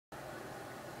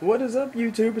What is up,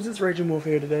 YouTubers? It's Raging Wolf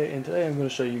here today, and today I'm going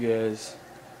to show you guys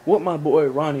what my boy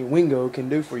Ronnie Wingo can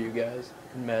do for you guys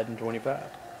in Madden 25.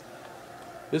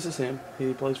 This is him.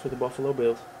 He plays for the Buffalo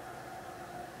Bills.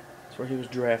 That's where he was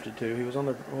drafted to. He was on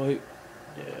the he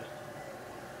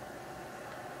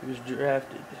was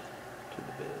drafted to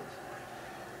the Bills.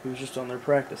 He was just on their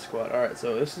practice squad. Alright,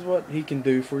 so this is what he can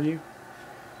do for you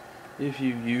if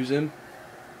you use him.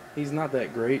 He's not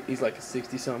that great. He's like a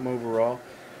 60-something overall.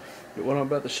 But what I'm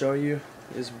about to show you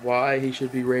is why he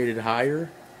should be rated higher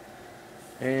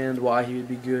and why he would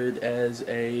be good as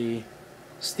a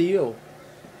steal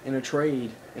in a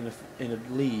trade in a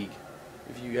league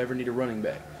if you ever need a running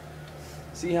back.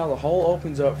 See how the hole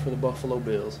opens up for the Buffalo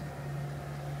Bills.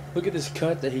 Look at this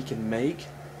cut that he can make,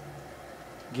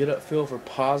 get upfield for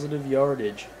positive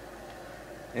yardage,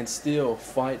 and still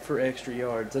fight for extra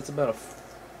yards. That's about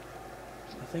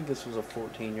I think this was a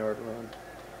 14-yard run.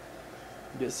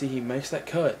 But see, he makes that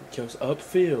cut, goes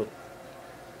upfield.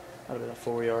 Might have been a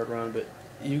 4-yard run, but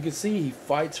you can see he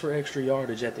fights for extra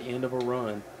yardage at the end of a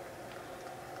run.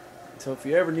 So if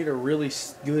you ever need a really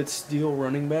good steal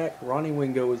running back, Ronnie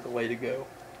Wingo is the way to go.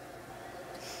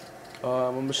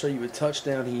 I'm going to show you a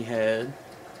touchdown he had. I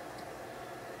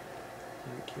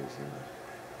think he was in the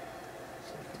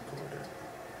second quarter.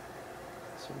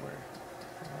 Somewhere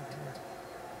around here.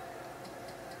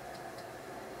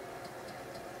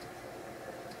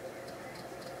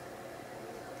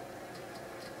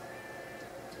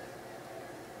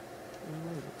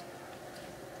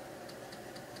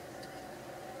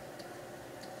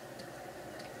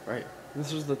 Right,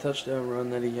 this was the touchdown run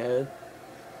that he had,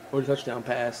 or the touchdown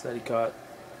pass that he caught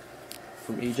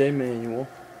from E.J. Manuel.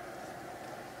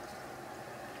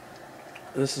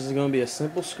 This is going to be a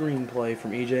simple screenplay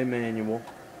from E.J. Manuel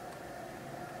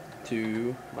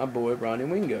to my boy Ronnie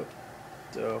Wingo.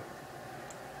 So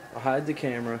I'll hide the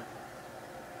camera.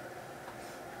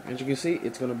 As you can see,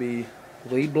 it's going to be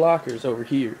lead blockers over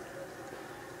here.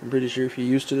 I'm pretty sure if you're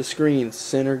used to the screen,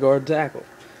 center guard tackle.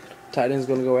 Tight end's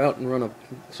going to go out and run I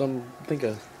think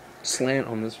a slant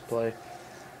on this play.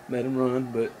 Let him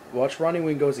run, but watch Ronnie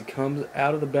Wingo as he comes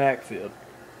out of the backfield.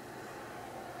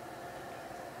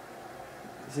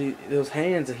 See, those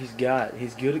hands that he's got,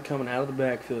 he's good at coming out of the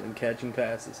backfield and catching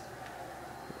passes.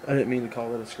 I didn't mean to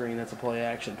call it a screen, that's a play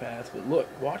action pass, but look,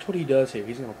 watch what he does here.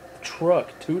 He's going to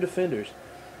truck two defenders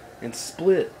and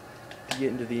split to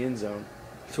get into the end zone.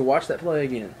 So watch that play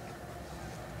again.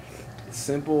 It's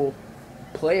simple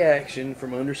play action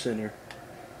from under center.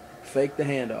 Fake the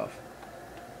handoff.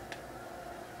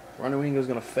 Ronnie Wingo's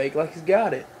going to fake like he's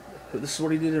got it. This is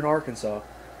what he did in Arkansas.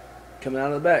 Coming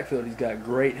out of the backfield, he's got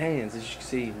great hands. As you can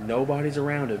see, nobody's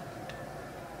around him.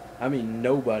 I mean,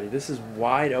 nobody. This is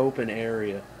wide open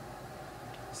area.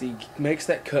 See, he makes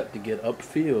that cut to get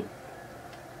upfield.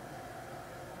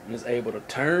 And is able to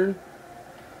turn.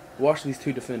 Watch these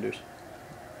two defenders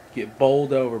get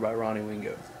bowled over by Ronnie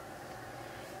Wingo.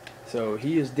 So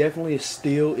he is definitely a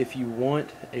steal if you want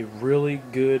a really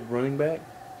good running back.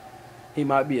 He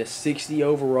might be a 60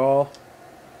 overall,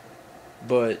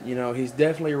 but you know, he's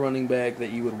definitely a running back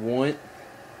that you would want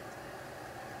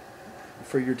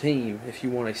for your team if you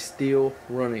want a steal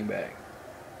running back.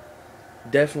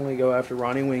 Definitely go after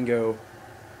Ronnie Wingo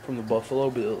from the Buffalo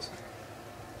Bills.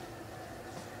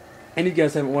 And if you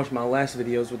guys haven't watched my last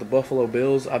videos with the Buffalo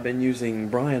Bills, I've been using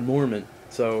Brian Moorman.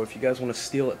 So if you guys want to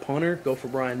steal at punter, go for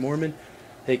Brian Moorman.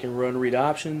 He can run read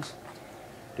options,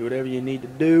 do whatever you need to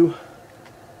do.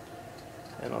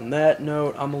 And on that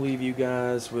note, I'm going to leave you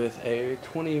guys with a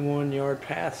 21-yard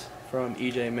pass from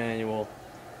E.J. Manuel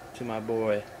to my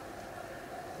boy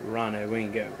Ronnie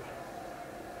Wingo.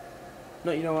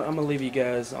 No, you know what? I'm going to leave you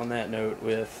guys on that note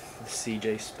with the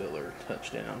C.J. Spiller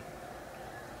touchdown.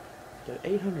 Got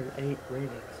 808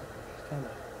 ratings.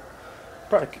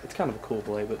 It's kind of a cool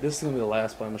play, but this is going to be the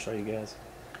last play I'm going to show you guys.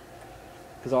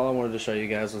 Because all I wanted to show you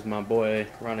guys was my boy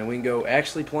Ronnie Wingo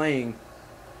actually playing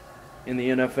in the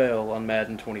NFL on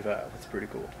Madden 25. It's pretty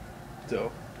cool.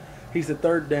 So, he's the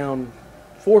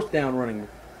fourth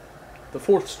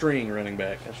string running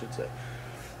back, I should say.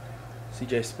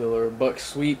 C.J. Spiller, buck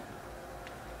sweep.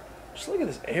 Just look at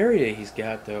this area he's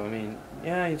got, though. I mean,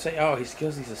 yeah, you'd say, oh,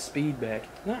 because he's a speed back.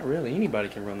 Not really. Anybody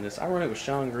can run this. I run it with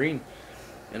Sean Green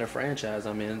in a franchise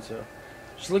I'm in, so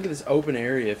just look at this open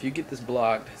area. If you get this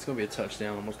blocked, it's going to be a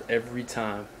touchdown almost every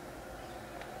time.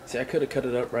 See, I could have cut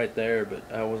it up right there, but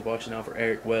I was watching out for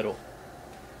Eric Weddle.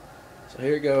 So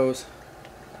here it goes.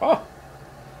 Oh!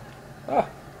 Oh!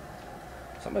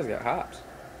 Somebody's got hops.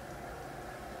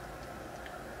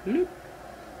 Bloop.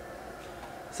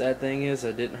 Sad thing is,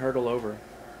 I didn't hurdle over.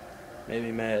 Made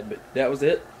me mad, but that was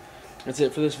it. That's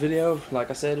it for this video. Like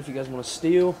I said, if you guys want to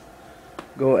steal,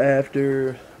 go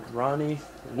after Ronnie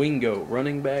Wingo,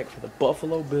 running back for the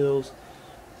Buffalo Bills.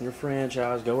 Your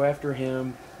franchise. Go after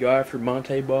him. Go after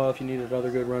Monte Ball if you need another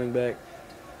good running back.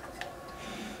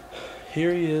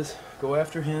 Here he is. Go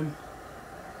after him.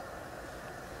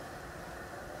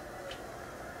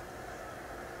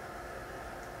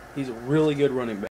 He's a really good running back.